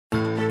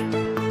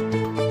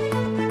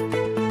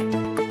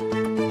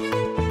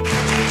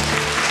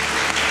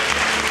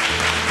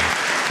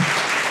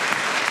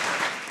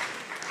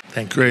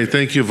Thank you. Great,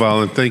 thank you,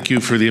 Val, and thank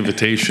you for the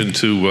invitation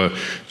to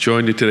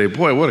join you today.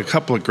 Boy, what a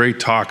couple of great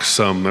talks.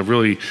 I've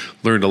really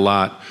learned a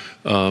lot,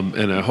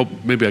 and I hope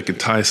maybe I can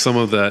tie some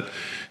of that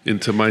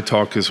into my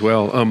talk as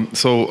well.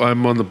 So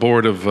I'm on the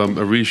board of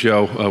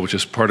Aregio, which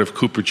is part of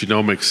Cooper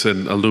Genomics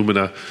and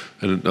Illumina,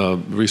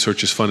 and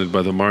research is funded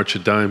by the March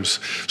of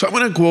Dimes. So I'm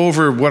going to go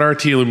over what are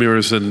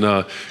telomeres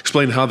and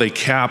explain how they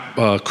cap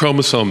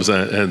chromosomes,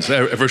 and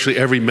virtually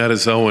every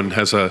metazoan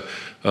has a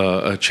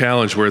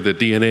challenge where the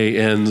DNA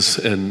ends,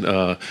 and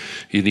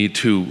you need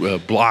to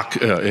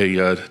block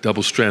a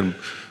double-strand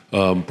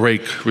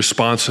break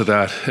response to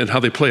that, and how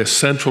they play a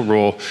central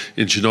role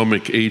in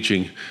genomic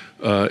aging,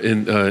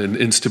 in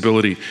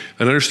instability,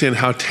 and understand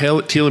how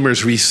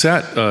telomeres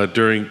reset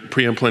during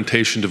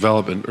preimplantation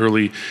development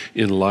early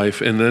in life,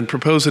 and then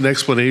propose an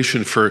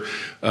explanation for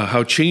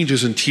how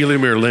changes in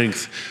telomere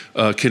length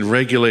can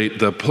regulate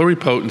the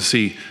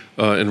pluripotency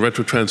and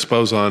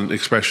retrotransposon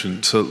expression.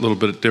 It's a little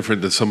bit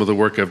different than some of the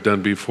work I've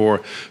done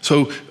before.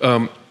 So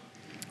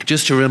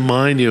just to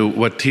remind you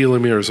what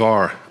telomeres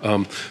are.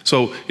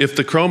 So if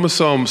the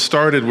chromosome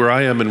started where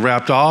I am and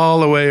wrapped all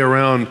the way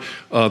around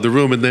the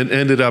room and then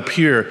ended up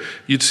here,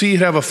 you'd see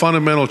you'd have a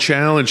fundamental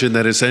challenge in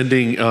that it's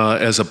ending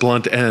as a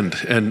blunt end.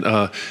 And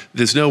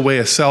there's no way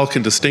a cell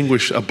can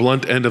distinguish a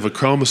blunt end of a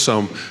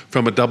chromosome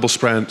from a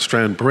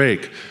double-strand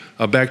break.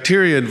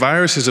 Bacteria and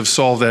viruses have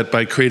solved that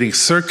by creating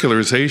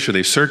circularization.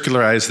 They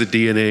circularize the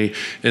DNA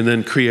and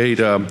then create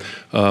a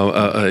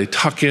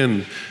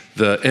tuck-in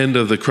the end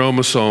of the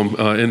chromosome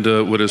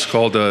into what is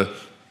called a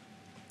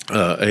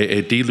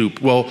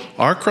D-loop. Well,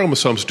 our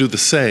chromosomes do the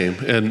same,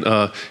 and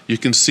you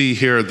can see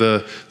here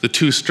the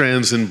two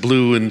strands in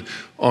blue and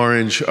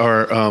orange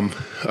are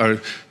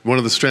one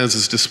of the strands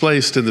is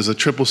displaced, and there's a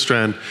triple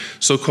strand,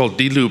 so-called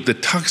D-loop,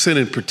 that tucks in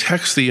and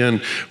protects the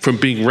end from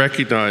being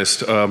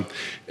recognized.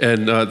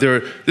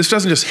 This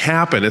doesn't just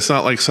happen. It's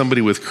not like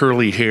somebody with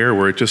curly hair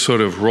where it just sort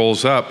of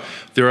rolls up.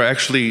 There are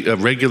actually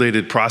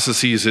regulated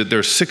processes. There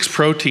are 6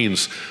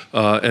 proteins,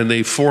 and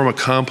they form a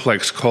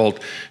complex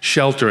called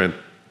shelterin.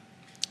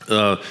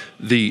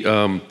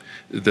 The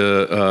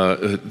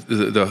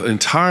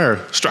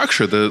entire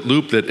structure, the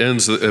loop that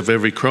ends of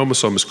every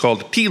chromosome, is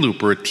called a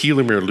T-loop or a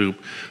telomere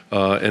loop,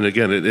 and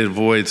again, it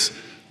avoids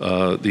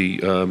the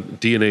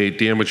DNA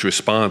damage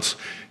response.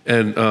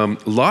 And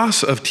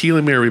loss of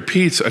telomere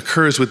repeats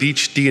occurs with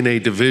each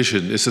DNA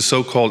division. It's a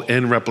so-called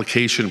end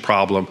replication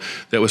problem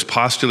that was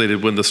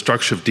postulated when the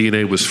structure of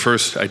DNA was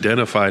first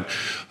identified.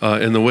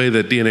 And the way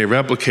that DNA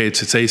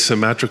replicates, it's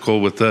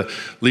asymmetrical with the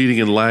leading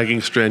and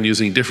lagging strand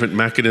using different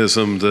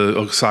mechanism. The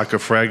Osaka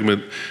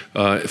fragment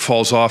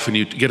falls off, and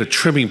you get a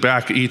trimming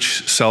back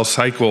each cell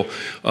cycle,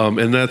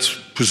 and that's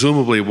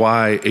presumably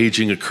why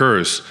aging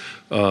occurs.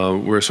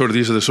 Where sort of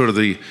these are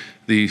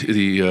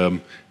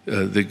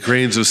the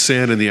grains of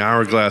sand in the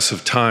hourglass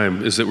of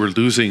time, is that we're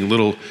losing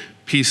little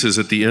pieces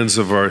at the ends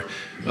of our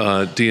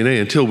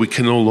DNA until we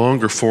can no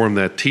longer form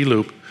that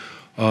T-loop.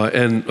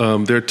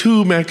 There are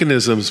 2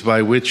 mechanisms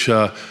by which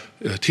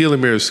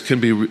telomeres can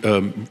be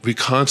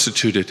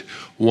reconstituted.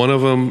 One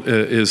of them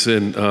is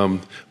in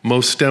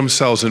most stem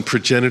cells and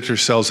progenitor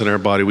cells in our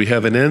body. We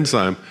have an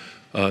enzyme,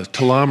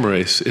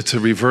 telomerase. It's a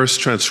reverse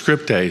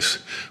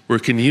transcriptase, where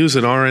it can use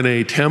an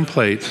RNA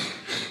template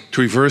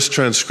to reverse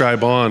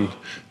transcribe on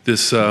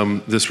this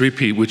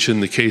repeat, which in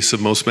the case of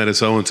most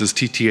metazoans is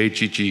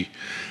TTHGG.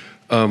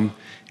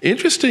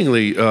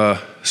 Interestingly,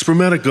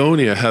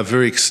 spermatogonia have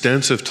very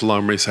extensive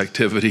telomerase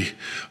activity,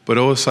 but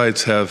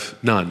oocytes have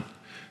none.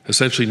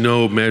 Essentially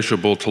no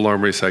measurable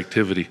telomerase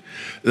activity.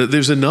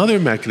 There's another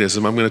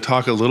mechanism, I'm going to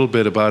talk a little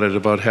bit about it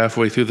about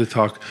halfway through the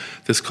talk,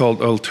 that's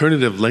called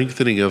alternative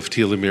lengthening of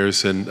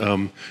telomeres,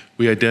 and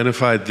we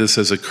identified this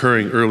as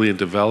occurring early in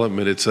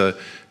development. It's a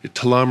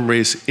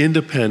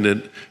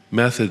telomerase-independent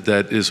method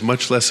that is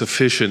much less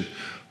efficient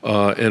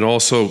and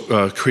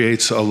also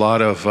creates a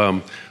lot of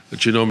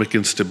genomic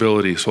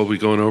instability. So we'll be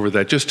going over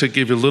that. Just to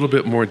give you a little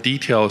bit more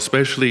detail,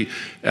 especially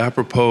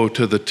apropos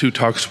to the 2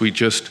 talks we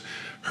just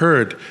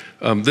heard,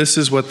 this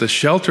is what the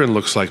shelterin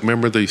looks like.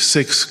 Remember the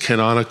 6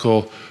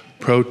 canonical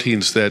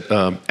proteins that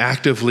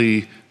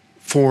actively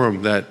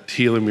form that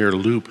telomere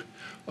loop.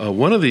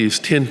 One of these,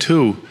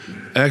 TIN2,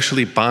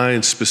 actually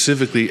binds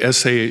specifically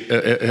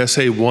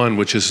SA1,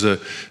 which is the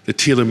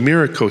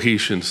telomeric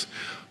cohesions,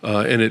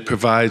 and it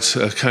provides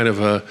a kind of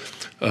a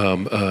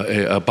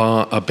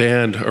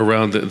band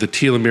around the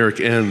telomeric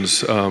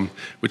ends,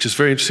 which is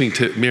very interesting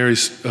to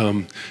Mary's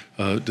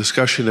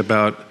discussion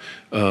about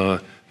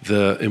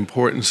the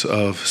importance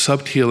of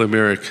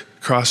subtelomeric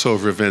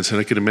crossover events, and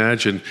I can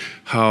imagine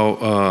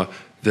how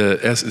the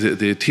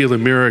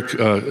telomeric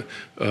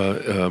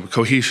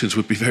cohesions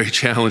would be very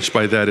challenged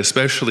by that,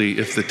 especially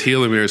if the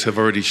telomeres have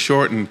already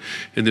shortened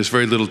and there's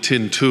very little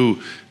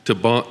TIN2 to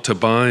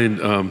bind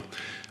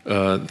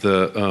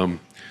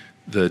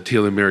the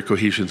telomeric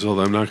cohesions,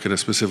 although I'm not going to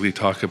specifically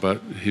talk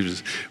about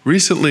cohesions.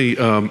 Recently,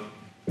 a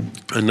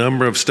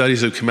number of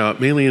studies have come out,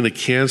 mainly in the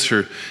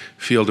cancer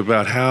field,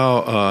 about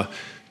how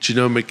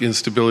genomic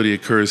instability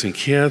occurs in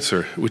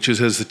cancer, which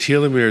is as the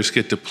telomeres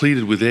get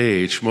depleted with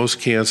age.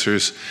 Most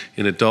cancers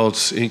in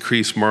adults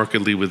increase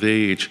markedly with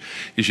age.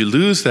 As you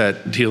lose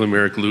that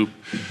telomeric loop,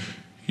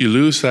 you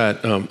lose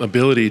that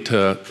ability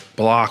to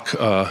block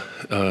a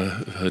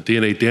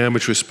DNA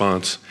damage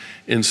response,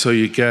 and so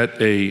you get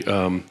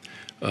a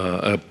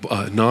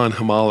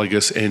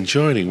non-homologous end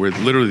joining, where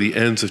literally the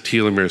ends of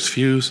telomeres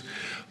fuse,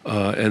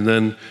 and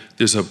then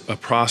there's a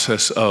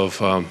process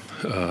of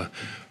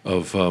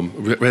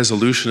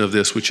resolution of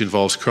this, which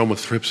involves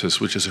chromothripsis,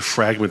 which is a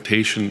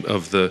fragmentation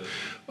of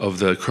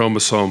the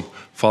chromosome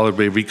followed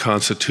by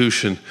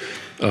reconstitution.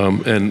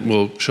 And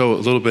we'll show a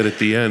little bit at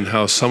the end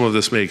how some of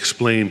this may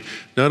explain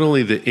not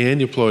only the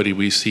aneuploidy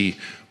we see,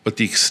 but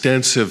the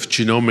extensive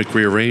genomic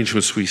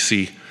rearrangements we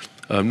see,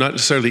 not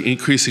necessarily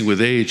increasing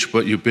with age,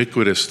 but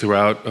ubiquitous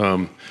throughout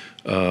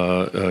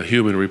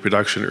human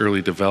reproduction,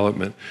 early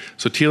development.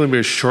 So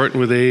telomeres shorten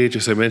with age.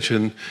 As I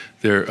mentioned,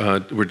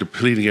 we're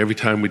depleting every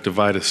time we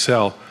divide a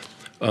cell.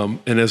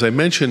 And as I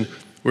mentioned,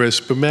 whereas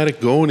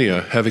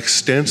spermatogonia have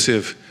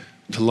extensive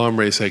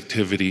telomerase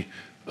activity,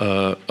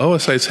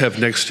 oocytes have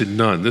next to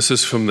none. This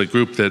is from the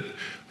group that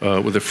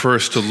were the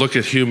first to look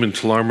at human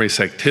telomerase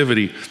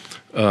activity,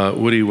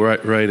 Woody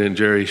Wright and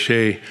Jerry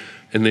Shea,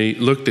 and they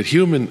looked at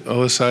human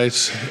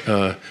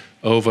oocytes,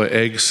 ova,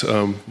 eggs,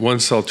 one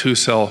cell, two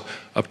cell,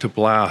 up to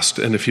blast.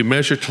 And if you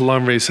measure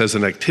telomerase as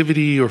an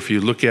activity, or if you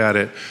look at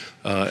it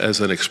as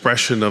an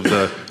expression of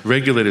the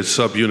regulated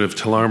subunit of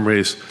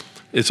telomerase,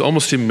 it's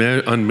almost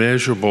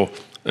unmeasurable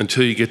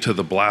until you get to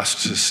the blast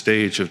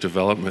stage of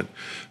development.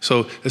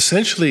 So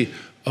essentially,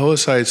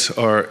 oocytes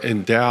are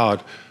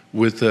endowed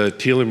with the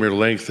telomere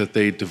length that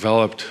they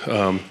developed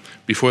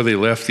before they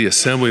left the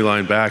assembly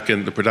line back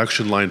and the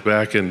production line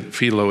back in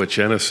fetal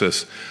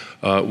oogenesis,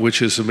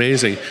 which is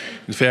amazing.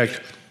 In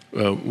fact,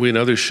 we and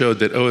others showed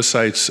that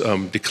oocytes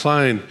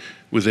decline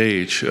with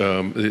age.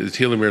 The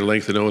telomere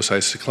length in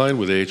oocytes decline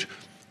with age,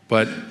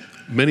 but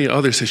many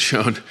others have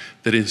shown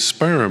that in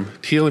sperm,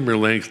 telomere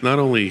length not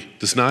only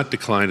does not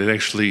decline, it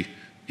actually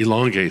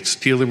elongates.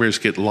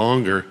 Telomeres get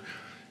longer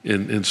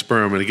in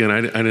sperm, and again,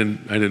 I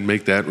didn't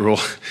make that rule.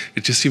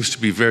 It just seems to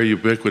be very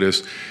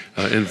ubiquitous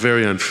and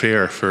very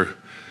unfair for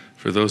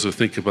those who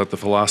think about the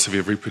philosophy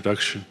of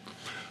reproduction.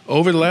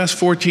 Over the last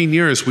 14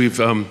 years, we've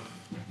done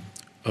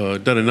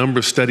a number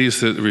of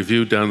studies that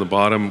reviewed down the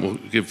bottom. We'll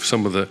give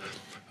some of the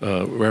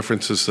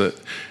references that,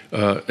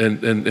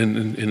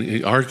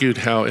 and argued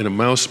how in a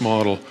mouse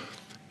model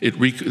that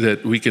we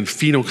can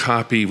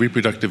phenocopy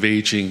reproductive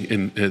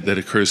aging that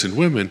occurs in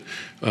women.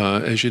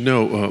 As you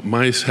know,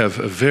 mice have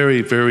a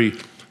very, very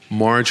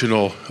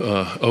marginal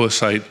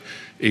oocyte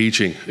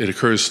aging. It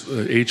occurs,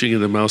 aging in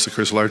the mouse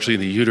occurs largely in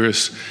the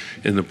uterus,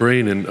 in the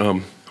brain,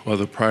 and while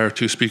the prior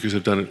two speakers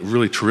have done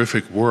really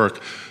terrific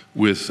work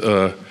with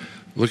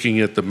looking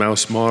at the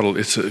mouse model,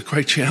 it's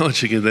quite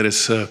challenging in that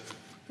it's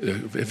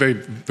very,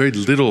 very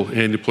little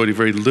aneuploidy,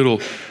 very little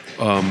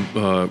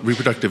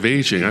reproductive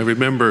aging. I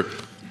remember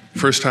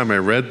first time I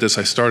read this,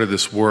 I started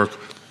this work,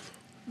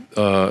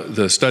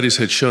 the studies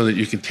had shown that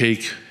you can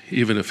take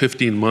even a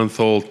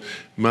 15-month-old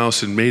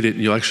mouse and mate it,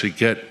 and you'll actually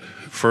get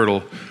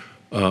fertile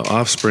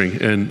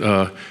offspring. And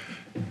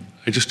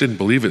I just didn't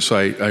believe it, so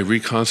I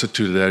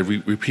reconstituted that.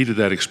 I repeated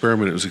that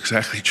experiment. It was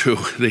exactly true.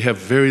 They have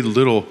very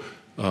little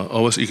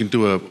oocytes. You can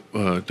do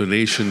a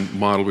donation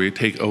model where you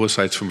take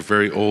oocytes from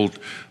very old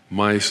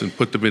mice and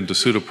put them into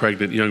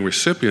pseudopregnant young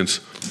recipients,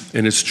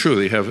 and it's true.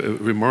 They have a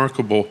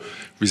remarkable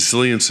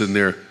resilience in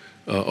their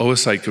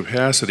oocyte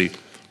capacity.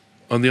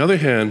 On the other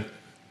hand,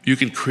 you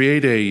can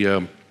create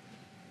a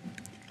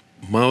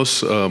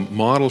mouse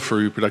model for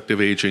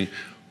reproductive aging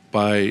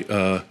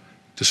by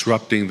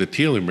disrupting the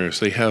telomeres.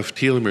 They have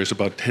telomeres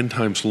about 10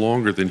 times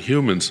longer than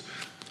humans,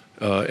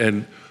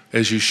 and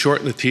as you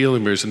shorten the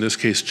telomeres, in this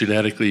case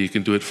genetically, you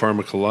can do it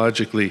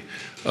pharmacologically,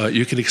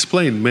 you can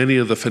explain many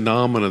of the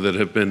phenomena that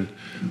have been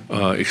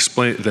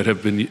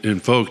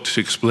invoked to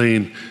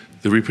explain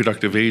the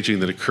reproductive aging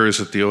that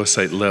occurs at the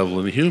oocyte level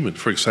in the human.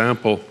 For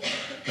example,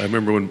 I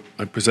remember when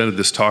I presented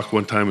this talk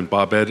one time and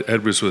Bob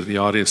Edwards was in the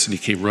audience and he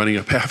came running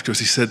up afterwards.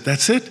 He said,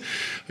 "That's it."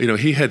 You know,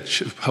 he had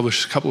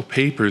published a couple of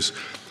papers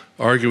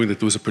arguing that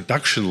there was a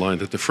production line,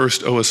 that the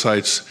first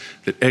oocytes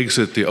that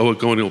exit the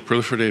oogonial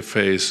proliferative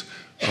phase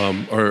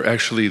are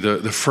actually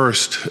the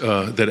first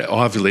that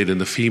ovulate in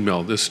the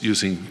female, this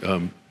using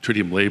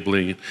tritium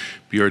labeling,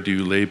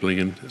 BRDU labeling,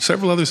 and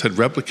several others had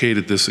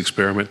replicated this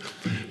experiment,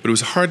 but it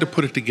was hard to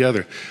put it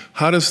together.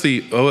 How does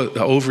the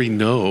ovary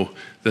know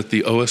that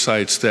the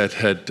oocytes that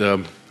had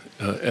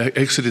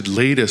exited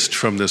latest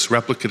from this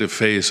replicative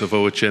phase of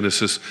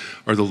oogenesis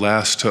are the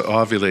last to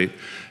ovulate?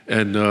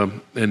 And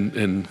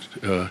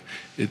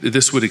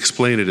this would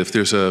explain it. If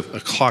there's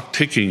a clock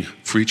ticking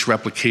for each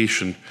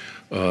replication,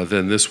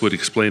 then this would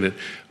explain it.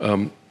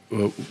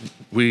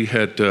 We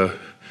had done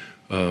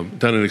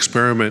an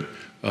experiment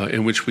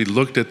in which we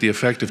looked at the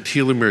effect of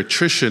telomere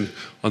attrition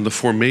on the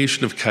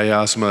formation of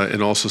chiasma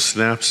and also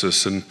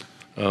synapsis. And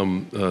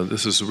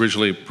This is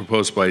originally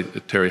proposed by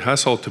Terry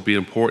Husselt to be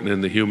important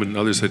in the human.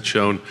 Others had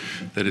shown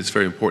that it's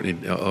very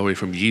important all the way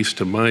from yeast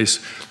to mice.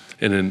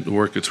 And in the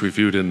work that's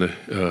reviewed in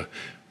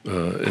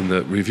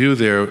the review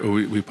there,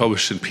 we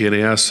published in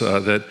PNAS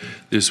that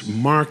there's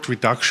marked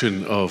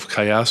reduction of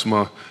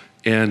chiasma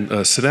and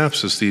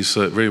synapses, these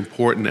very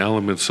important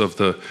elements of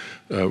the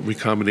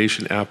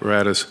recombination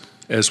apparatus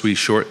as we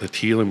shorten the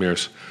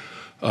telomeres.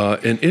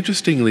 And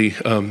interestingly,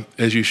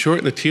 as you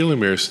shorten the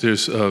telomeres,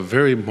 there's a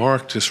very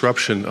marked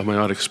disruption of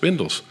meiotic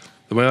spindles.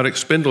 The meiotic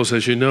spindles,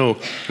 as you know,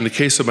 in the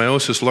case of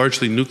meiosis,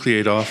 largely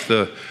nucleate off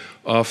the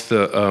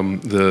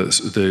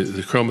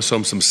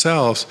chromosomes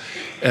themselves.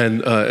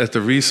 And at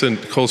the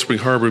recent Cold Spring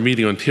Harbor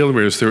meeting on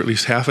telomeres, there were at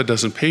least half a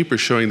dozen papers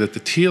showing that the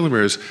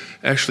telomeres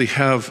actually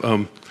have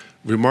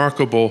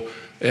remarkable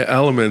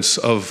elements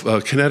of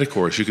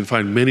kinetochores. You can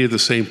find many of the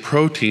same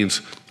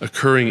proteins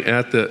occurring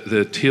at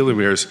the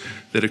telomeres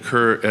that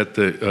occur at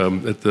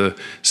the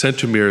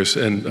centromeres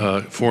and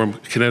form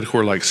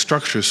kinetochore-like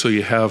structures. So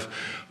you have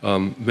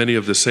many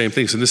of the same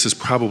things, and this is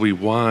probably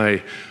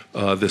why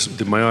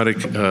the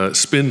meiotic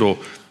spindle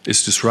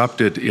is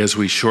disrupted as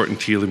we shorten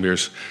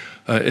telomeres.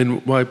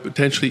 And why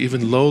potentially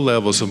even low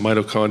levels of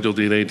mitochondrial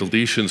DNA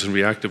deletions and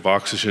reactive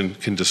oxygen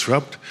can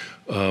disrupt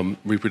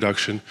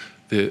reproduction.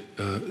 The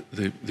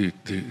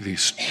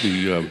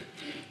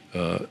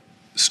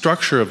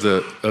structure of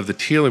the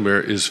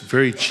telomere is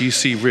very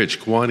GC rich,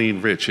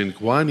 guanine rich, and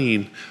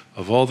guanine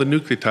of all the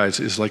nucleotides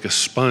is like a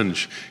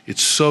sponge. It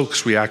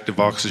soaks reactive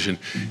oxygen.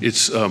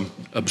 It's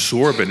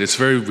absorbent. It's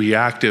very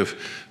reactive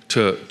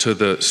to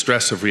the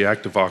stress of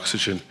reactive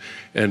oxygen.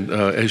 And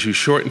as you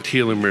shorten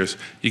telomeres,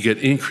 you get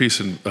increase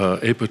in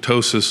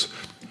apoptosis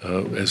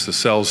as the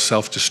cells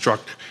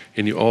self-destruct,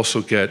 and you also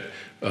get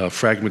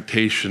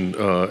fragmentation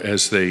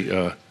as they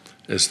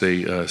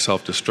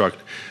self-destruct.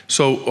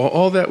 So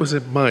all that was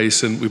in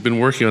mice, and we've been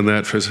working on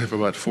that for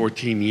about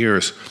 14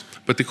 years.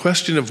 But the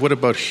question of what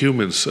about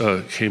humans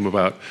came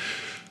about.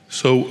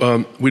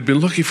 So we'd been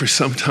looking for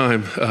some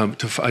time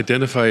to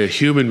identify a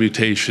human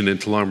mutation in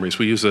telomerase.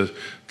 We use a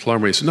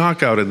telomerase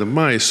knockout in the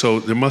mice,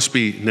 so there must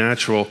be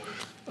natural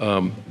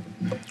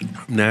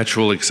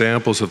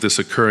examples of this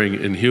occurring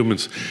in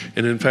humans.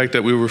 And in fact,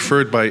 that we were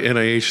referred by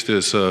NIH.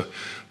 There's a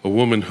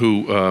woman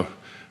who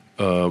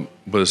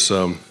was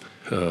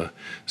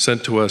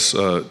sent to us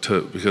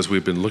because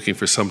we've been looking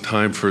for some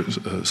time for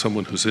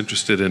someone who's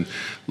interested in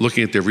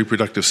looking at their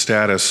reproductive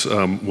status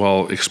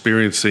while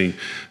experiencing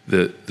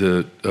the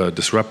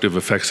disruptive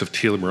effects of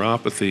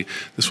telomeropathy.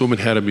 This woman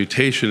had a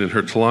mutation in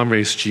her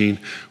telomerase gene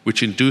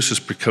which induces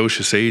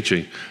precocious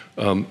aging.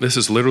 This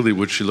is literally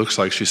what she looks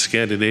like. She's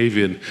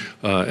Scandinavian,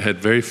 had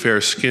very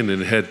fair skin,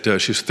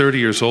 and she's 30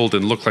 years old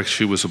and looked like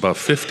she was about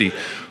 50,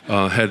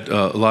 had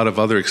a lot of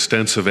other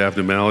extensive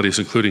abnormalities,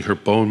 including her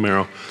bone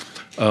marrow.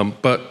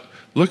 But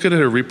look at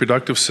her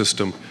reproductive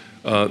system.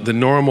 The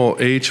normal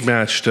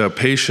age-matched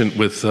patient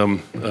with in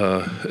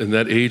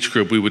that age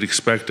group, we would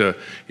expect an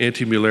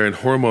anti-Mullerian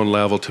hormone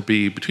level to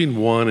be between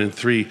 1 and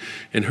 3,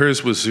 and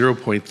hers was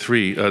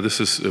 0.3. This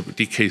is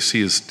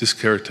DKC, is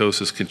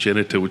dyskeratosis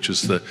congenita, which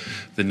is the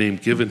name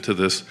given to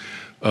this.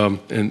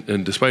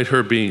 And despite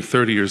her being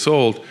 30 years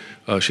old,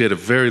 she had a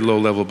very low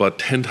level, about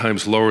 10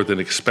 times lower than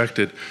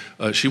expected.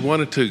 She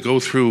wanted to go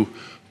through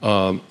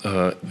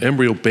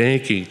embryo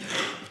banking.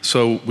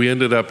 So we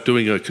ended up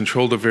doing a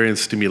controlled ovarian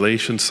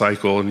stimulation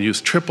cycle and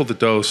used triple the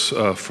dose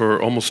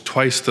for almost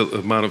twice the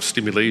amount of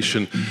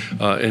stimulation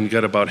and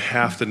got about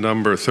half the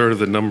number, a third of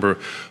the number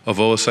of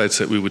oocytes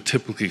that we would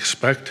typically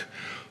expect.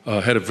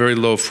 Had a very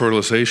low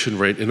fertilization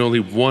rate, and only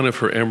one of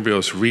her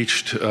embryos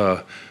reached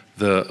the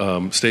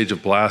stage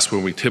of blast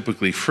when we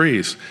typically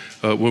freeze.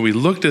 When we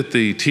looked at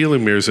the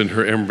telomeres in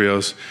her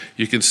embryos,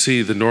 you can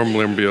see the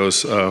normal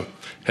embryos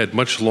had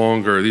much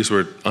longer. These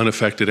were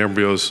unaffected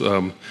embryos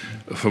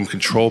from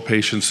control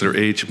patients that are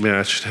age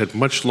matched, had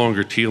much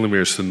longer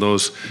telomeres than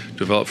those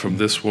developed from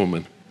this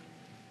woman.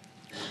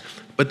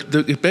 But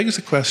it begs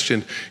the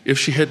question, if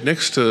she had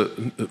next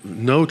to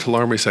no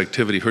telomerase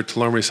activity, her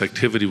telomerase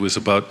activity was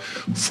about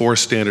 4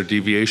 standard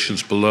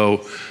deviations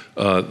below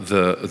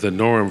the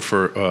norm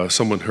for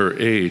someone her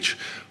age,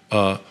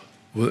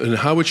 and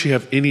how would she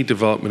have any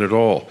development at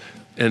all?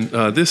 And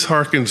this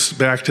harkens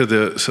back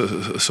to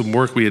some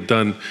work we had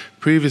done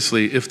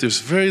previously. If there's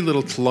very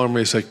little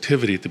telomerase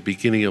activity at the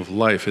beginning of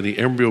life, and the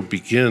embryo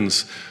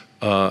begins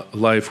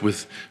life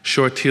with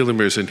short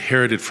telomeres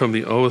inherited from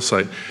the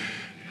oocyte,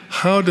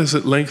 how does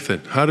it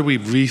lengthen? How do we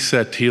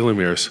reset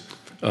telomeres?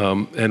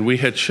 And we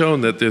had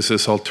shown that there's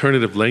this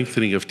alternative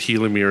lengthening of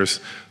telomeres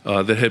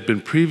that had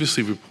been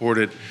previously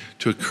reported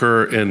to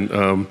occur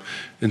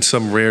in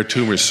some rare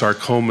tumors,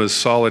 sarcomas,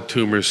 solid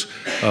tumors.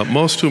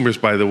 Most tumors,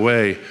 by the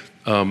way,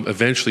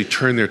 eventually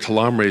turn their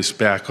telomerase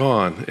back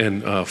on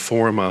and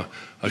form a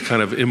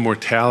kind of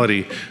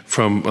immortality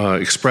from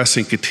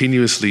expressing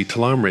continuously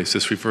telomerase,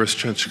 this reverse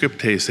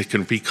transcriptase that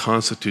can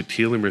reconstitute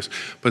telomeres.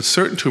 But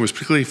certain tumors,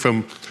 particularly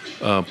from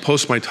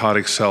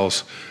post-mitotic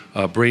cells,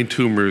 brain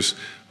tumors,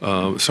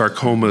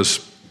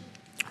 sarcomas,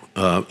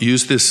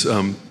 use this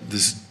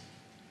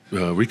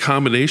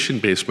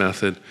recombination-based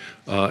method.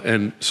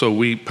 And so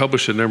we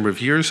published a number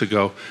of years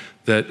ago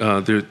that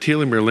the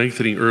telomere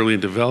lengthening early in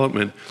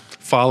development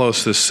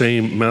follows the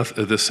same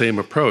method, the same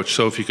approach.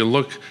 So if you can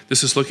look,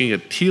 this is looking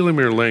at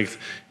telomere length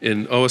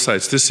in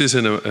oocytes. This is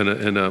in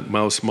a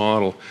mouse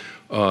model.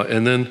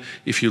 And then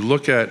if you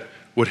look at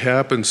what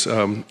happens,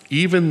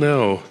 even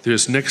though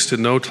there's next to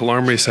no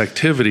telomerase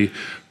activity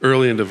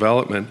early in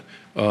development,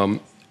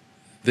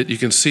 that you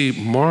can see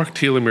marked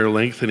telomere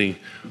lengthening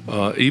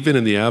even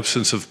in the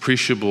absence of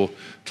appreciable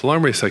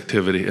telomerase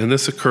activity. And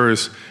this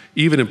occurs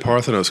even in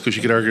parthenos, because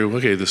you could argue,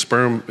 okay, the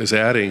sperm is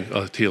adding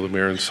a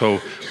telomere, and so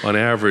on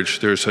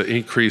average there's an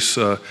increase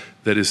that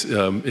is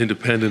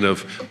independent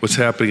of what's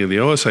happening in the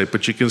oocyte.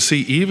 But you can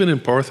see even in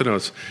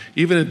parthenos,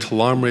 even in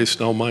telomerase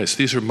null mice,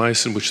 these are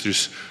mice in which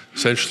there's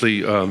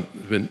essentially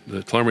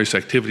the telomerase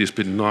activity has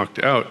been knocked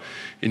out,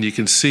 and you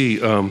can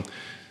see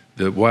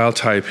the wild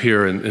type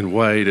here in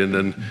white, and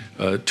then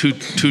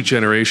two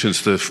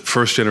generations, the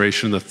first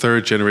generation and the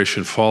third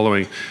generation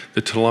following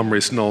the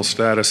telomerase null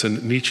status. And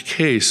in each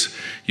case,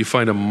 you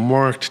find a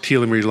marked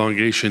telomere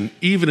elongation,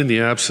 even in the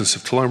absence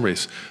of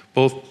telomerase.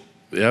 Both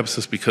the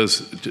absence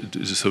because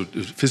so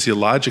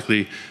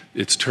physiologically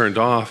it's turned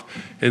off,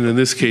 and in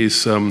this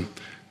case,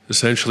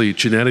 essentially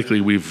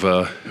genetically we've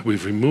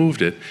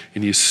removed it,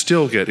 and you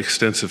still get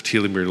extensive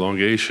telomere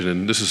elongation.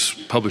 And this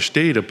is published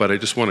data, but I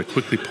just want to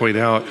quickly point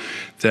out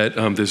that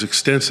there's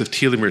extensive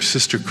telomere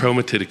sister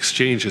chromatid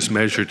exchange as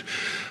measured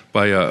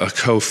by a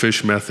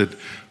co-fish method,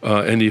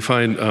 and you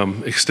find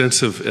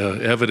extensive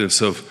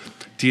evidence of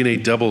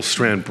DNA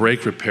double-strand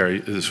break repair.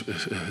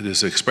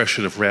 There's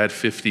expression of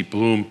RAD50,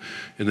 Bloom,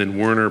 and then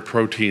Werner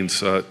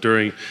proteins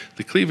during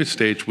the cleavage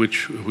stage,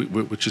 which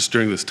is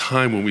during this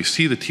time when we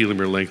see the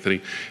telomere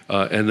lengthening.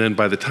 And then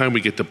by the time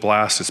we get to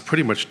blast, it's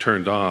pretty much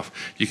turned off.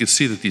 You can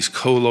see that these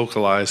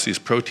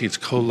proteins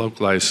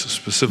co-localize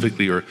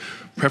specifically or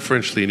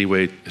preferentially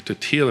anyway to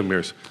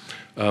telomeres.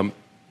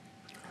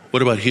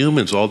 What about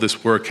humans? All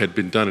this work had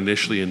been done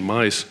initially in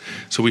mice.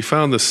 So we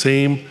found the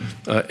same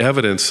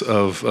evidence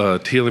of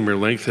telomere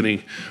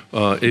lengthening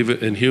even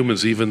in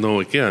humans, even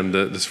though, again,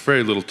 there's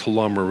very little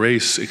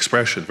telomerase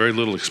expression, very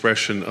little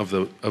expression of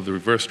the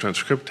reverse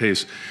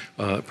transcriptase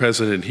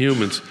present in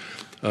humans.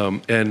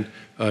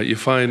 You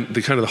find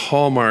the kind of the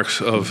hallmarks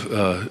of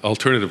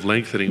alternative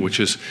lengthening, which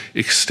is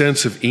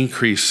extensive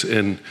increase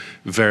in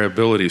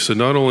variability. So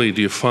not only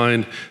do you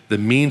find the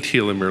mean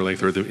telomere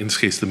length, or in this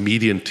case, the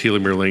median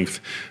telomere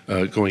length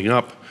going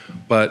up,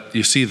 but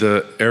you see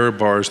the error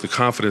bars, the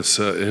confidence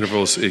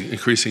intervals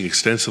increasing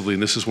extensively,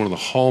 and this is one of the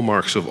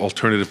hallmarks of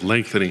alternative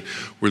lengthening,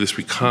 where this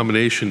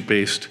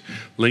recombination-based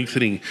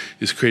lengthening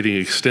is creating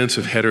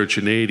extensive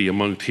heterogeneity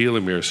among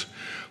telomeres.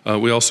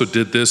 We also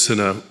did this in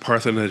a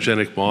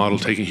parthenogenic model,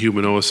 taking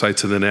human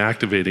oocytes and then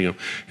activating them.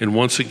 And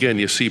once again,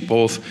 you see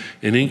both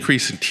an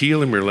increase in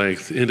telomere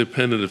length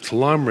independent of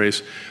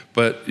telomerase,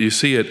 but you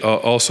see it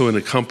also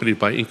accompanied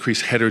by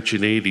increased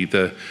heterogeneity.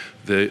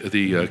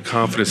 The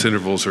confidence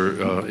intervals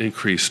are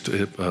increased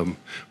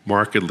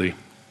markedly.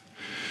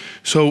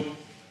 So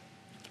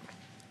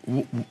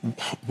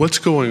what's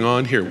going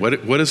on here?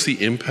 What is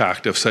the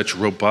impact of such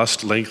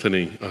robust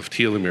lengthening of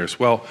telomeres?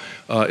 Well,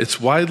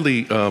 it's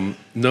widely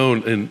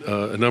known in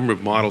a number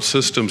of model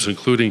systems,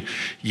 including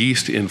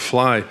yeast and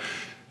fly,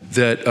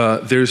 that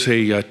there's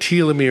a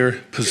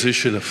telomere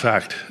position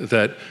effect,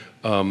 that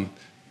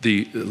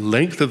the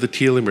length of the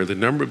telomere, the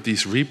number of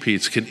these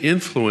repeats, can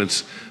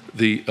influence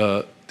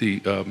the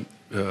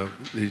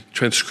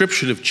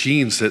transcription of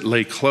genes that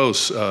lay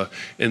close,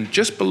 and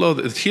just below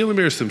the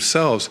telomeres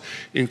themselves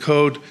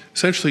encode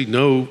essentially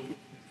no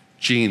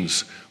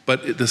genes,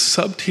 but the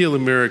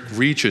subtelomeric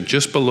region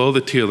just below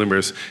the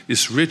telomeres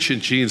is rich in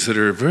genes that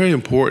are very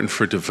important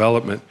for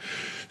development.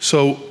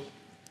 So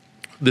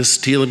this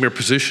telomere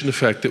position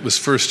effect that was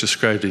first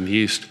described in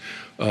yeast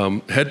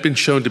had been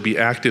shown to be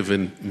active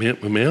in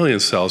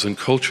mammalian cells and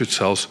cultured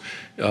cells,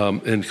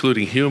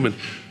 including human.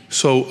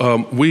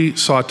 So we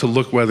sought to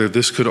look whether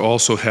this could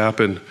also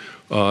happen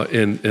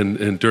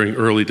during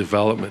early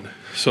development.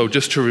 So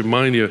just to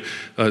remind you,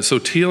 so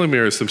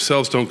telomeres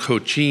themselves don't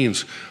code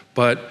genes,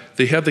 but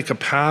they have the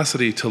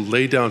capacity to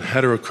lay down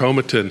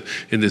heterochromatin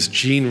in this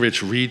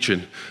gene-rich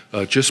region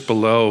just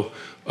below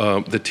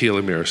the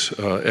telomeres.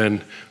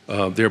 And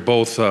they're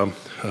both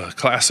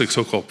classic,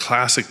 so-called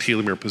classic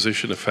telomere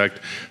position effect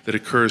that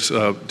occurs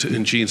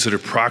in genes that are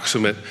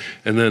proximate.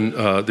 And then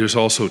there's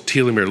also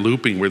telomere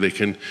looping, where they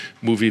can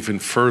move even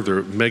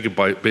further,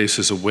 megabyte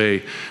bases away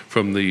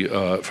from the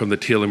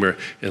telomere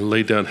and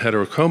lay down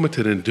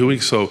heterochromatin. In doing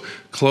so,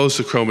 close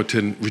the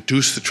chromatin,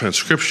 reduce the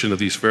transcription of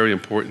these very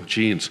important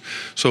genes.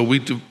 So we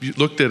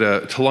looked at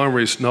a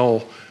telomerase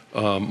null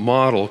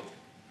model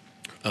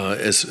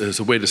as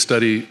a way to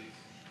study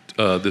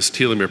this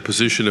telomere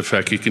position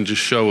effect. You can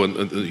just show,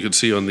 and you can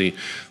see on the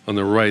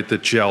right,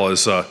 that gel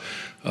is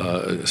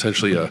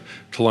essentially a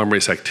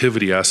telomerase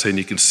activity assay, and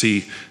you can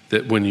see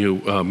that when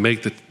you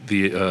make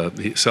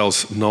the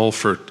cells null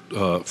for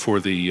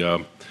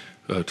the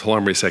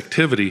telomerase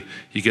activity,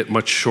 you get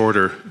much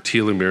shorter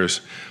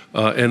telomeres.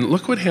 And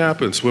look what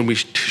happens when we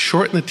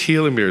shorten the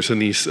telomeres in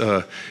these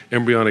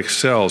embryonic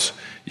cells.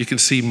 You can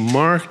see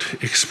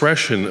marked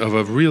expression of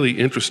a really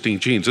interesting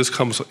genes.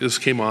 This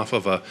came off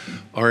of a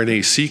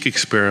RNA-seq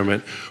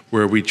experiment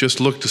where we just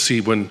looked to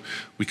see when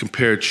we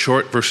compared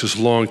short versus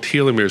long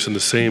telomeres in the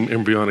same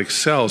embryonic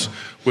cells,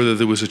 whether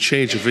there was a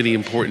change of any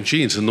important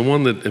genes. And the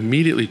one that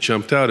immediately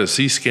jumped out is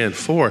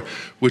ZSCAN4,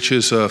 which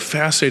is a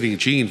fascinating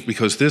gene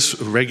because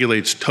this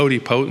regulates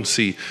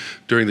totipotency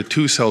during the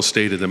two-cell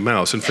state of the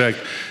mouse. In fact,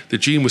 the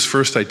gene was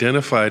first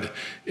identified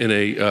in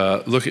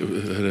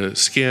a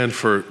scan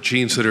for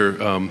genes that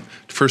are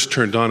first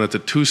turned on at the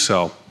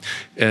two-cell.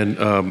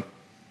 And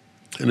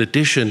in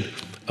addition,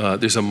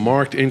 there's a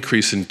marked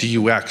increase in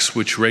DUX,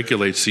 which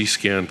regulates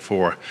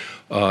ZSCAN4.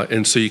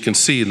 And so you can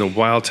see in the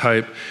wild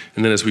type,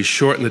 and then as we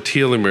shorten the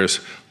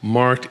telomeres,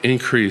 marked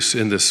increase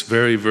in this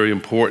very, very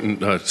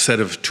important set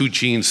of two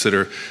genes that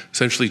are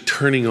essentially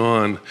turning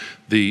on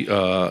the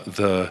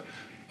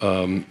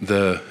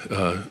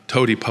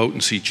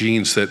totipotency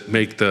genes that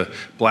make the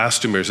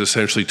blastomers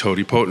essentially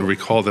totipotent.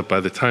 Recall that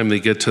by the time they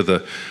get to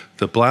the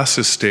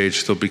blastocyst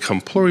stage, they'll become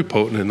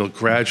pluripotent and they'll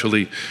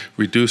gradually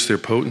reduce their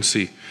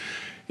potency.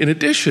 In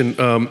addition,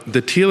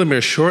 the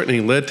telomere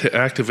shortening led to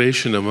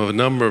activation of a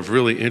number of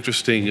really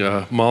interesting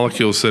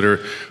molecules that are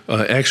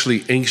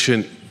actually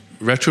ancient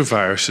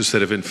retroviruses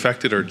that have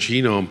infected our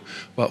genome.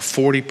 About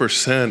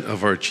 40%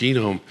 of our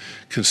genome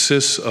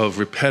consists of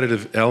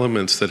repetitive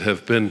elements that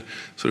have been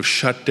sort of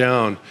shut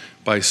down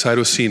by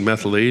cytosine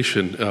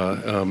methylation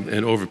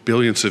and over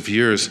billions of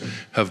years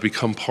have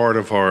become part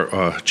of our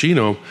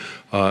genome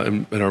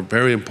and are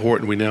very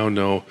important, we now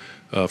know,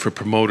 for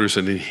promoters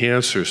and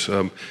enhancers.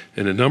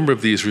 And a number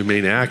of these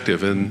remain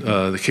active. In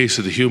the case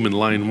of the human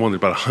line 1, there are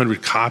about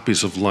 100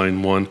 copies of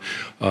line 1.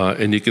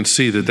 And you can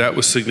see that that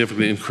was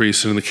significantly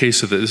increased. And in the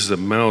case of this is a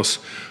mouse,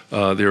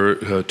 there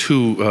are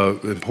two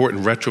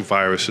important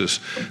retroviruses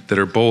that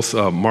are both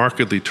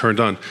markedly turned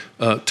on.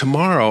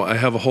 Tomorrow, I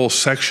have a whole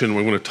section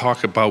where we're going to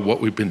talk about what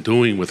we've been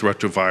doing with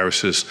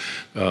retroviruses,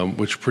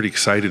 which we're pretty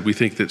excited. We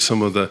think that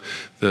some of the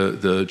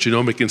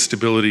genomic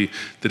instability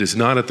that is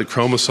not at the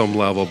chromosome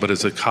level, but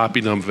is a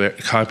copy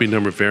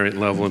number variant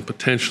level, and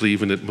potentially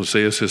even at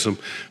mosaicism,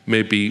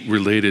 may be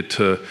related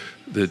to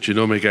the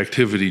genomic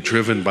activity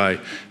driven by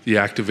the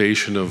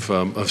activation of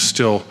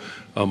still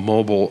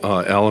mobile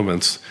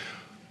elements.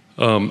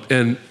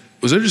 And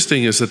what's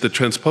interesting is that the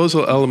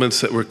transposal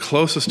elements that were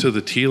closest to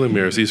the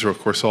telomeres, these are of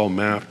course all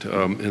mapped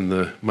in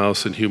the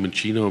mouse and human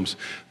genomes,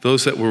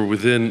 those that were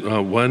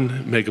within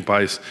 1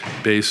 megabyte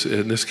base,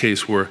 in this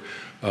case, were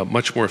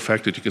much more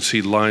affected. You can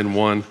see line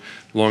 1,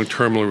 long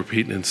terminal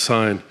repeatant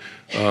sign,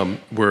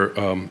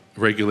 were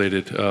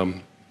regulated,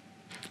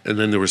 and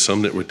then there were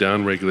some that were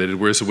down-regulated.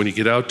 Whereas when you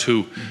get out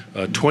to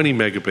 20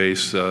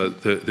 megabase,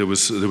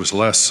 there was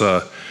less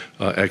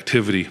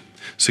activity,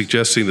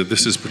 suggesting that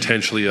this is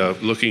potentially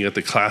looking at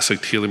the classic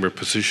telomere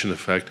position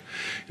effect.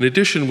 In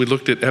addition, we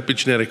looked at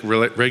epigenetic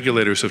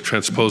regulators of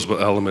transposable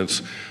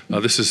elements.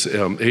 This is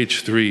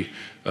H3,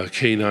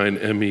 K9,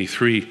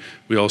 ME3.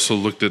 We also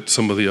looked at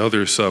some of the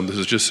others. This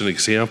is just an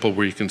example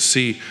where you can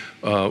see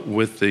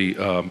with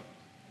the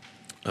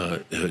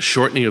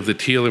shortening of the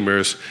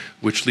telomeres,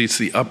 which leads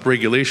to the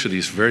upregulation of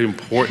these very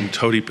important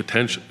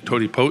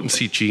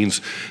totipotency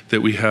genes,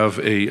 that we have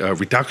a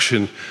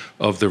reduction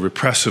of the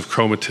repressive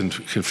chromatin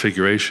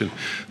configuration.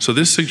 So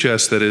this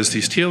suggests that as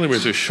these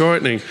telomeres are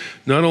shortening,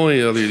 not only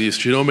are there these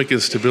genomic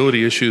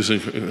instability issues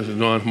in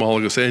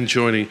non-homologous end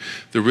joining,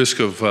 the risk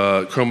of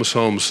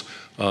chromosomes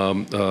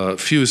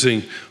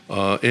fusing,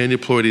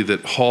 aneuploidy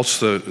that halts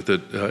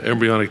the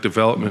embryonic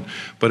development.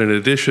 But in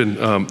addition,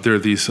 there are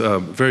these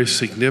very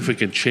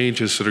significant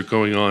changes that are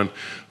going on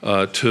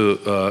to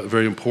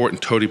very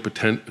important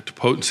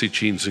totipotency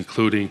genes,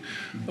 including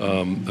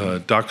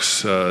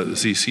DUX,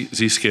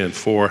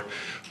 ZSCAN4,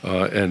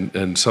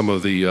 and some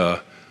of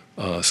the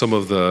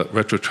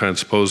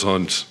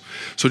retrotransposons.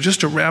 So just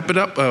to wrap it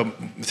up,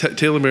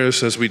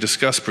 telomeres, as we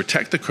discussed,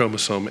 protect the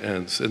chromosome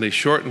ends, and they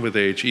shorten with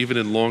age, even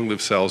in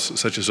long-lived cells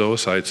such as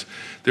oocytes.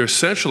 They're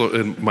essential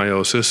in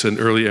meiosis and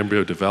early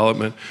embryo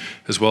development,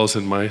 as well as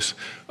in mice.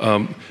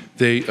 And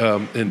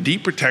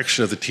deep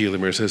protection of the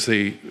telomeres as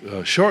they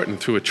shorten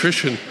through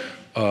attrition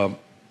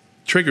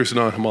triggers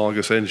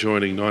non-homologous end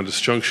joining,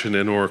 non-disjunction,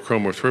 and/or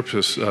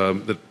chromorthripsis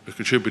that are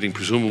contributing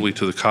presumably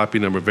to the copy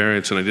number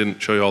variants. And I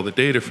didn't show you all the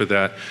data for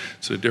that.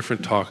 It's a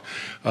different talk.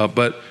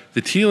 But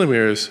the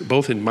telomeres,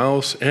 both in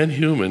mouse and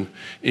human,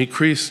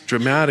 increase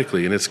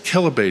dramatically, and it's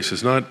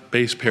kilobases, not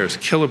base pairs,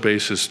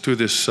 kilobases through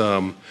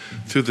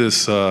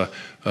this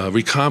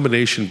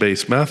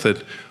recombination-based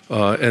method.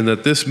 And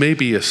that this may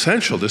be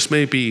essential. This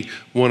may be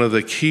one of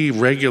the key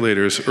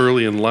regulators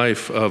early in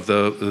life of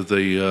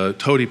the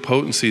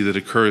totipotency that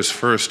occurs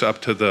first up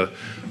to the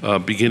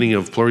beginning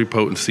of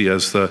pluripotency,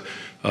 as the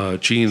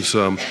genes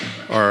that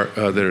are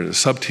in the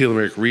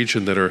subtelomeric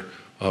region that are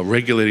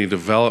regulating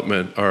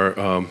development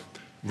are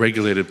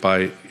regulated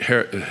by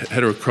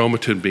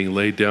heterochromatin being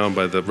laid down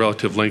by the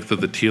relative length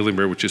of the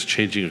telomere, which is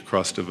changing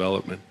across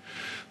development.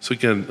 So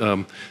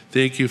again,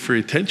 thank you for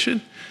your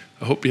attention.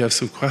 I hope you have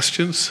some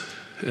questions,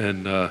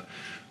 and I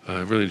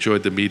really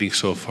enjoyed the meeting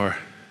so far.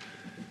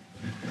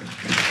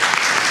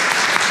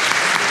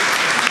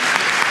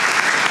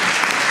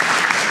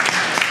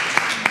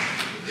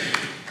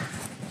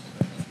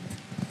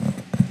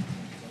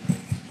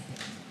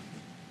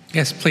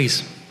 Yes,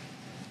 please.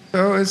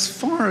 So as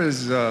far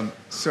as, I'm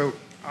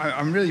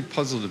really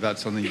puzzled about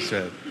something you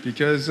said,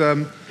 because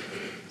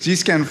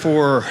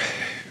ZSCAN4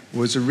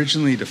 was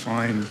originally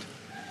defined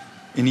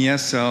in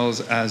ES cells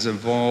as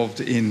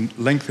involved in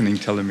lengthening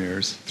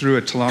telomeres through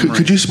a telomerase.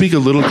 Could you speak a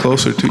little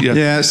closer to,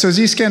 Yeah, so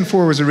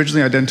ZSCAN4 was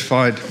originally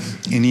identified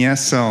in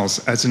ES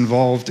cells as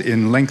involved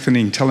in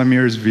lengthening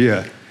telomeres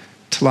via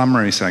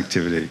telomerase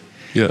activity.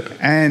 Yeah.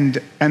 And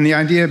the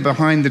idea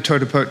behind the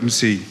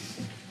totipotency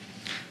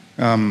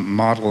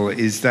model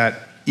is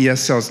that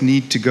ES cells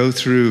need to go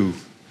through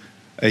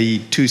a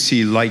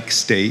 2C-like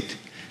state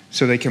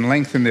so they can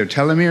lengthen their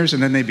telomeres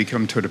and then they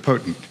become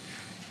totipotent.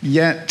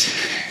 Yet,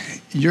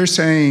 you're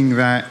saying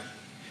that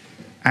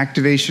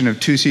activation of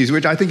 2Cs,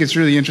 which I think it's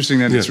really interesting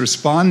that it's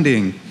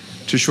responding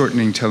to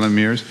shortening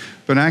telomeres,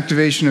 but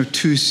activation of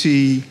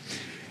 2C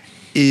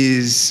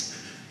is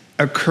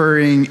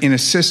occurring in a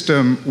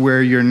system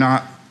where you're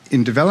not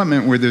in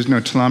development, where there's no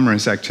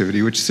telomerase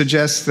activity, which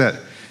suggests that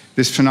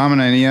this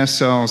phenomenon in ES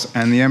cells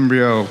and the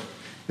embryo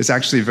is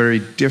actually very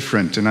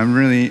different, and I'm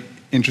really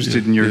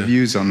interested in your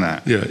views on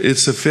that. Yeah,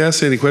 it's a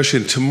fascinating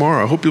question.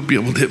 Tomorrow, I hope you'll be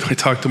able to, if I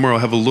talk tomorrow,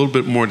 have a little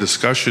bit more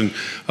discussion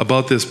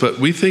about this, but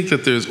we think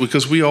that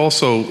because we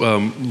also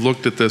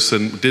looked at this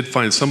and did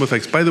find some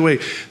effects. By the way,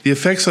 the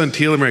effects on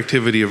telomere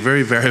activity are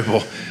very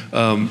variable,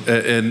 and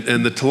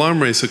the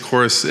telomerase, of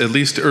course, at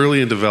least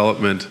early in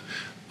development,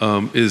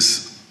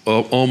 is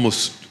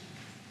almost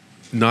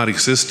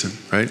non-existent,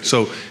 right?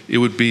 So it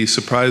would be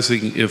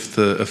surprising if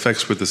the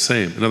effects were the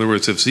same. In other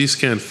words, if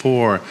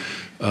ZSCAN4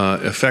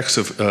 effects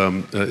of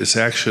its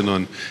action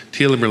on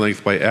telomere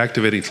length by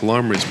activating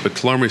telomerase, but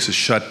telomerase is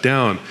shut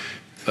down,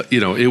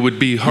 it would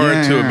be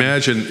hard to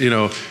imagine,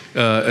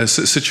 a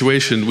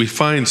situation. We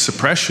find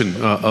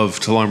suppression of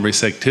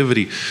telomerase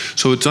activity.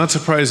 So it's not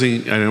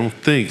surprising, I don't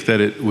think,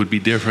 that it would be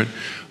different.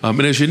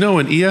 And as you know,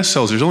 in ES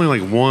cells, there's only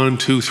like 1,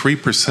 2,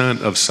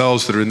 3% of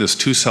cells that are in this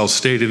 2-cell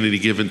state at any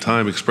given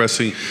time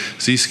expressing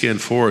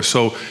ZSCAN4.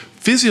 So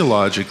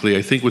physiologically,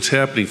 I think what's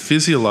happening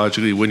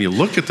physiologically when you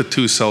look at the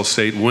 2-cell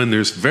state, when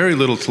there's very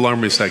little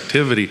telomerase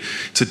activity,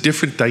 it's a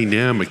different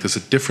dynamic. There's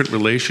a different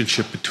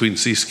relationship between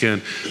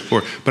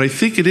ZSCAN4. But I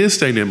think it is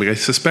dynamic. I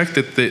suspect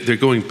that they're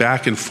going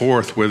back and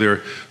forth where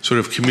they're sort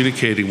of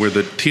communicating, where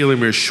the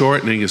telomere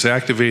shortening is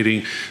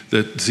activating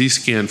the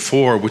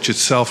ZSCAN4, which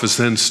itself is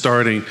then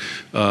starting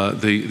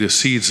the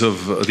seeds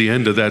of the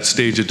end of that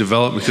stage of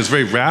development, because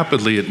very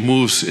rapidly it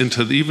moves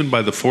into, even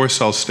by the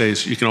 4-cell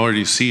stage, you can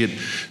already see it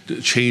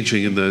changing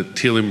in the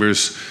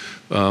telomeres,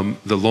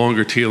 the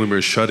longer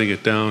telomeres shutting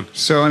it down.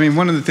 So,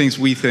 one of the things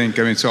we think,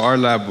 so our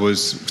lab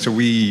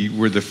we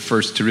were the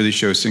first to really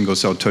show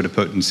single-cell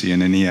totipotency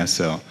in an ES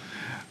cell.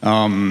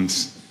 When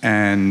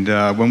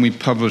we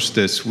published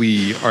this,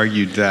 we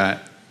argued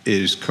that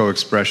is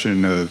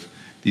co-expression of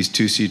these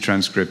 2C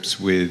transcripts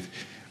with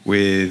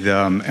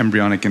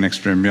embryonic and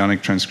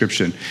extraembryonic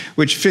transcription,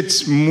 which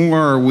fits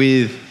more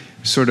with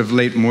sort of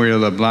late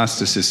morula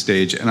blastocyst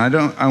stage. And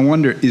I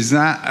wonder, is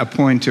that a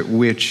point at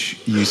which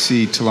you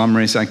see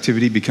telomerase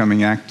activity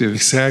becoming active?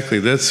 Exactly,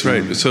 that's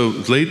right. So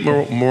late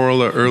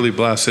morula, early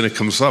blast, and it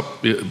comes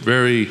up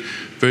very,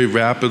 very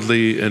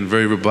rapidly and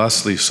very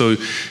robustly. So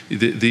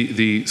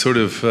the sort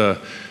of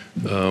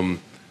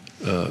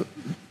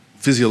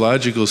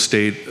physiological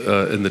state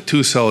in the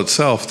 2-cell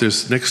itself,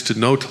 there's next to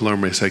no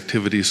telomerase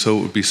activity, so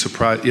it would be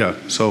surprised. Yeah,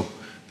 so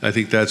I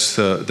think that's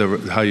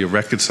how you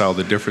reconcile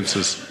the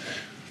differences.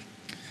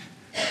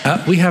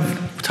 We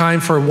have time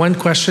for one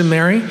question,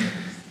 Mary,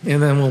 and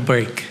then we'll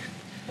break.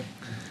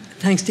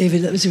 Thanks,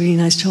 David. That was a really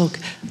nice talk.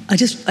 I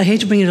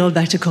hate to bring it all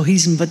back to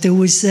cohesin, but there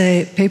was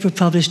a paper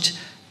published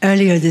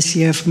earlier this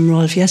year from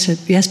Rolf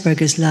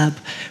Jesberger's lab,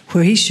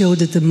 where he showed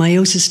that the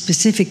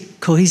meiosis-specific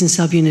cohesin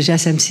subunit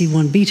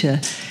SMC1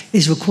 beta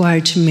is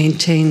required to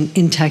maintain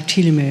intact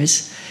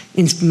telomeres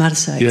in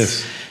spermatocytes.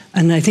 Yes.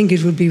 And I think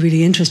it would be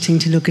really interesting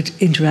to look at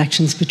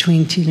interactions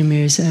between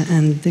telomeres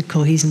and the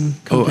cohesin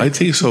complex. Oh, I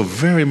think so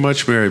very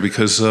much, Mary,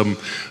 because there's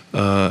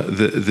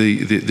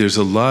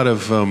a lot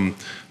of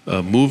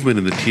movement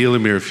in the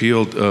telomere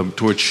field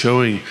towards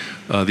showing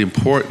the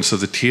importance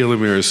of the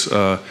telomeres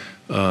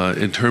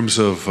in terms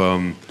of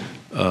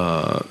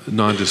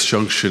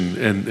non-disjunction.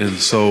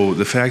 And so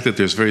the fact that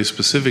there's very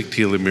specific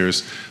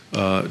telomeres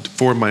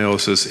for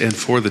meiosis and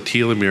for the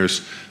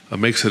telomeres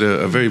makes it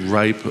a very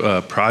ripe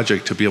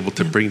project to be able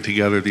to bring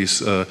together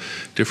these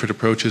different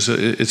approaches.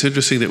 It's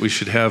interesting that we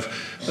should have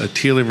a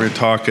telomere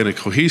talk and a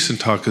cohesin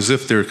talk as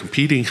if they're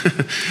competing,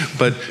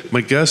 but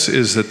my guess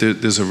is that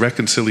there's a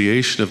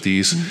reconciliation of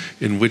these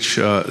in which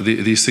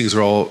these things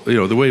are all,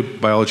 the way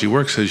biology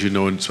works, as you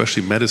know, and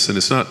especially medicine,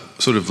 it's not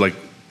sort of like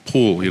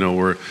pool,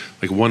 where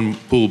like one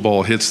pool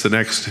ball hits the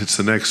next,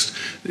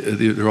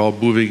 they're all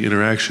moving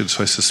interactions.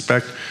 So I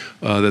suspect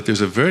that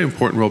there's a very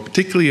important role,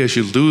 particularly as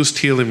you lose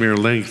telomere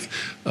length.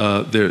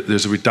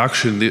 There's a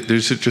reduction.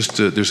 There's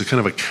a kind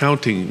of a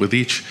counting with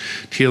each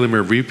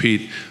telomere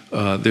repeat.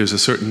 There's a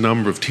certain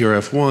number of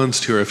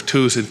TRF1s,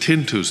 TRF2s, and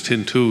TIN2s.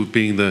 TIN2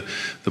 being the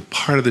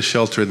part of the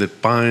shelter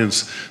that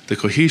binds the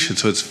cohesion.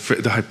 So it's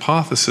the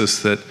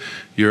hypothesis that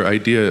your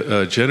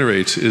idea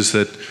generates is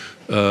that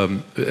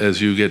as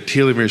you get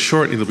telomeres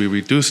shortening, there'll be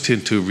reduced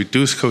TIN2,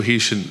 reduced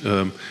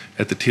cohesion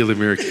at the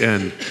telomeric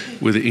end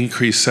with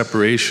increased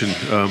separation.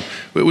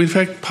 We in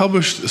fact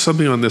published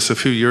something on this a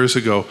few years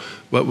ago,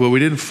 but we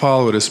didn't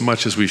follow it as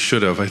much as we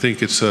should have. I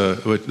think it's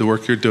the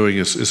work you're doing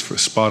is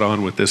spot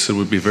on with this, and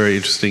would be very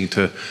interesting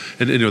to.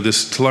 And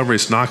this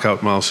telomerase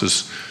knockout mouse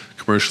is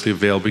commercially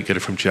available. You get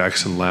it from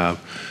Jackson Lab,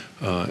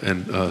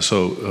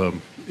 so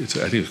I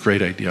think it's a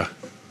great idea.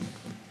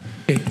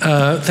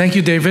 Thank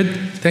you, David.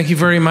 Thank you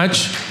very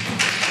much.